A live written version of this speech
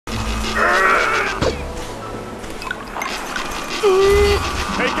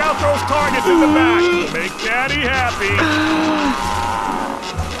Take out those targets in the back. Make Daddy happy.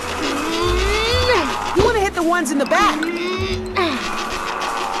 You want to hit the ones in the back.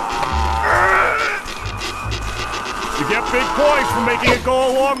 You get big points for making it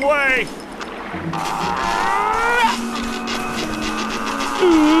go a long way.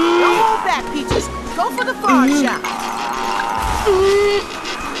 Don't hold back, Peaches. Go for the far shot.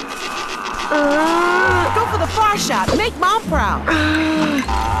 Go for the far shot. Make Mom proud.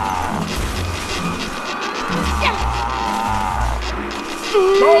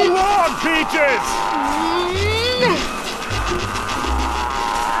 Go long, Peaches!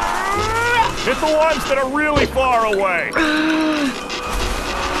 Hit the ones that are really far away.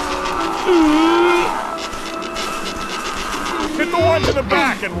 Hit the ones in the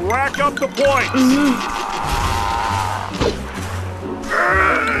back and rack up the points.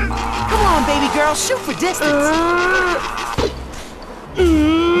 Come on, baby girl. Shoot for distance.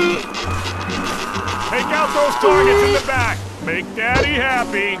 Take out those targets in the back. Make Daddy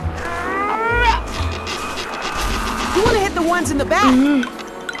happy. You want to hit the ones in the back.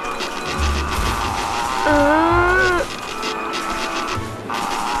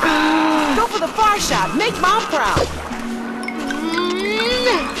 Go for the far shot. Make Mom proud.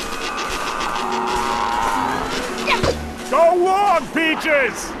 Go long,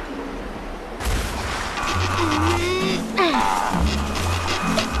 Peaches!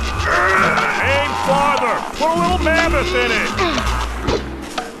 Aim farther. Put a little mammoth in it.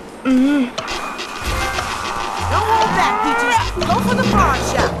 Don't hold back, Peaches. Go for the far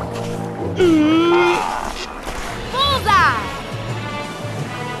shot. Bullseye!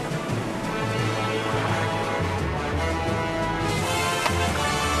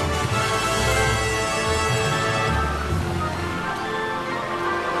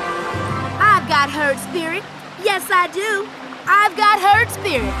 I've got hurt spirit. Yes, I do. I've got hurt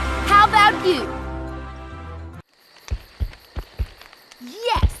spirit. How about you?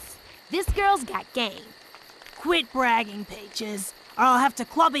 Yes, this girl's got game. Quit bragging, Peaches, or I'll have to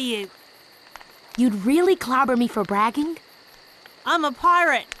clobber you. You'd really clobber me for bragging? I'm a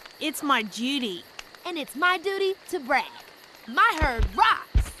pirate. It's my duty. And it's my duty to brag. My herd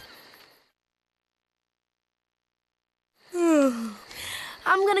rocks.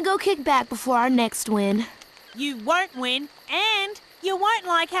 I'm gonna go kick back before our next win. You won't win, and you won't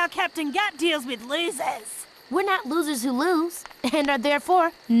like how Captain Gut deals with losers. We're not losers who lose, and are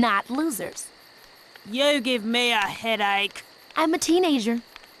therefore not losers. You give me a headache. I'm a teenager.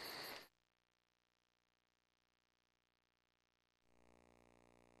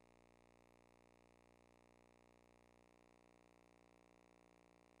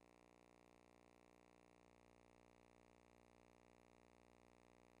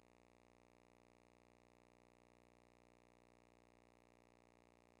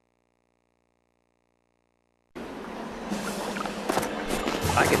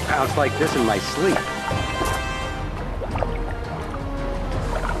 I can bounce like this in my sleep.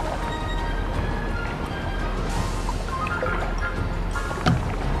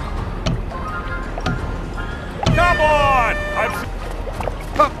 Come on!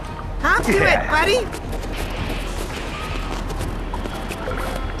 Hop to it, buddy.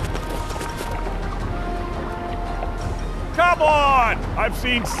 Come on! I've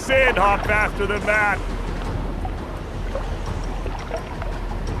seen Sid hop faster than that.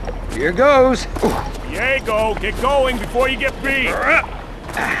 Here goes. Diego, get going before you get beat.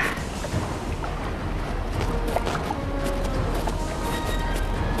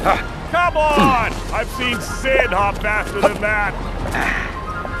 Come on! I've seen Sid hop faster than that.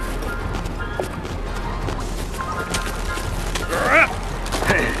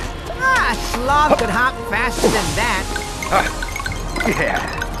 Slob could hop faster than that. Yeah.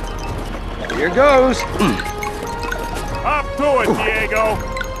 Here goes. Up to it, Diego.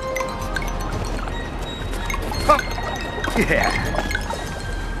 Yeah.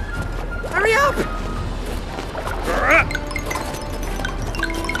 Hurry up!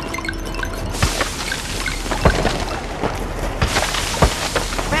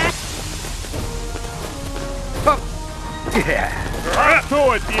 Yeah. Up to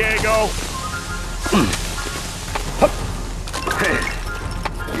it, Diego.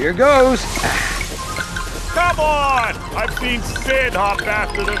 Here goes. Come on! I've seen Sid hop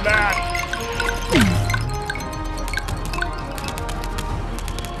faster than that.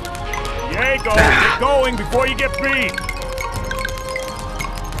 Diego, get going before you get beat.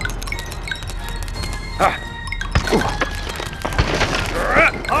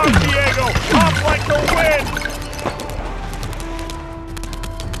 Up, Diego! Up like the wind!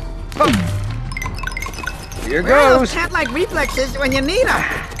 Here Where are those goes. cat-like reflexes when you need them?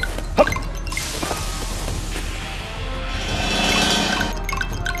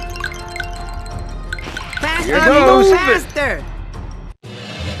 Here Faster, goes. move faster!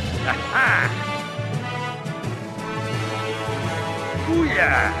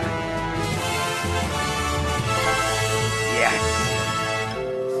 Booyah! Yes.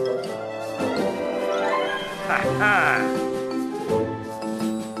 Ha ha.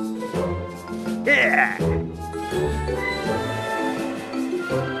 Yeah.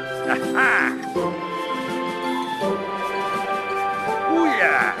 Ha ha.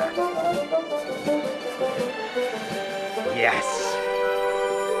 Booyah! Yes.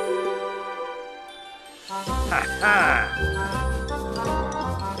 Ha ha.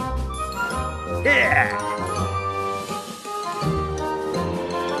 Yeah.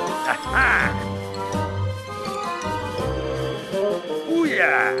 Ha ha.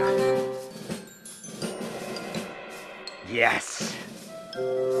 Booyah! Yes.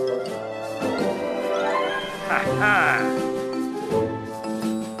 Ha ha.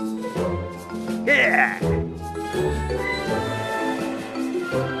 Yeah.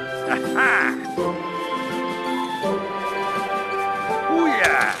 Ha ha.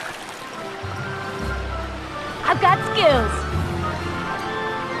 Booyah! I've got skills.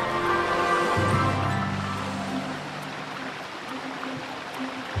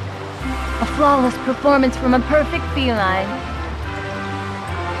 A flawless performance from a perfect feline.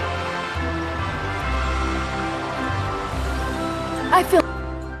 I feel...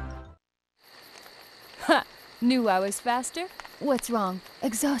 Ha! Knew I was faster? What's wrong?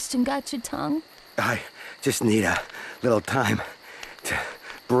 Exhaustion got your tongue? I just need a little time to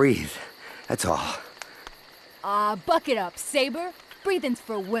breathe. That's all. Buck it up, Saber. Breathing's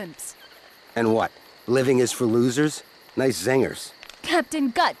for wimps. And what? Living is for losers? Nice zingers. Captain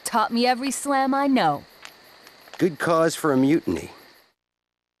Gut taught me every slam I know. Good cause for a mutiny.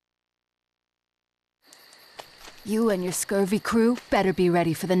 You and your scurvy crew better be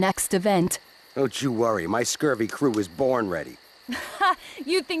ready for the next event. Don't you worry, my scurvy crew is born ready. Ha!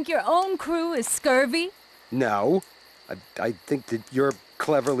 You think your own crew is scurvy? No. I think that you're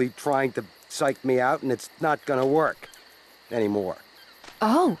cleverly trying to psych me out and it's not gonna work. Anymore.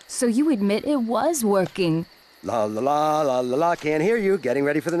 Oh, so you admit it was working. La la la la la la, can't hear you. Getting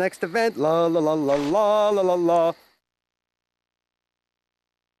ready for the next event. La la la la la la la la.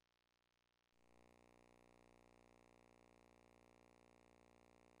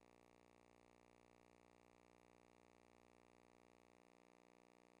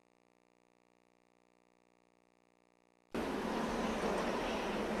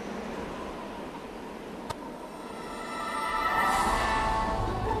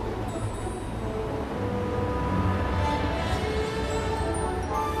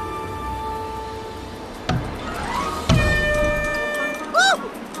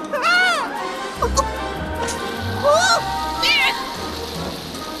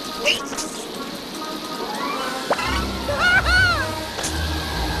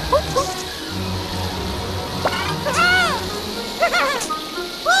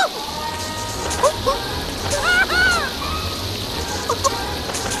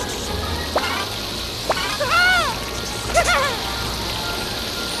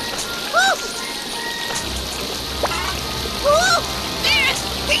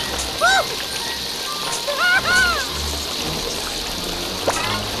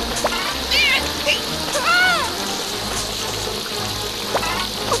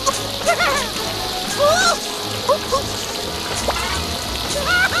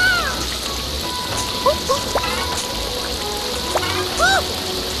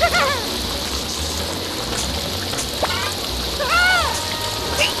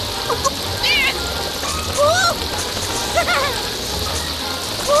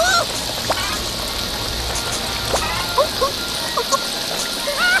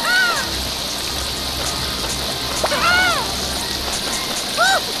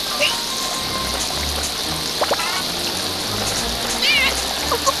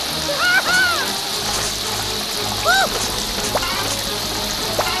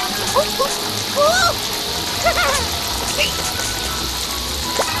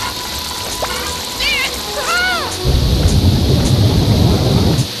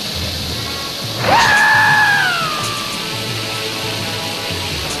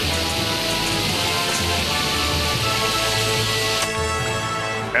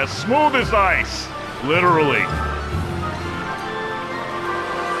 As smooth as ice, literally.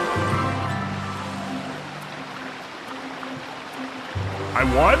 I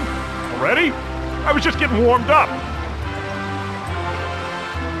won? Already? I was just getting warmed up.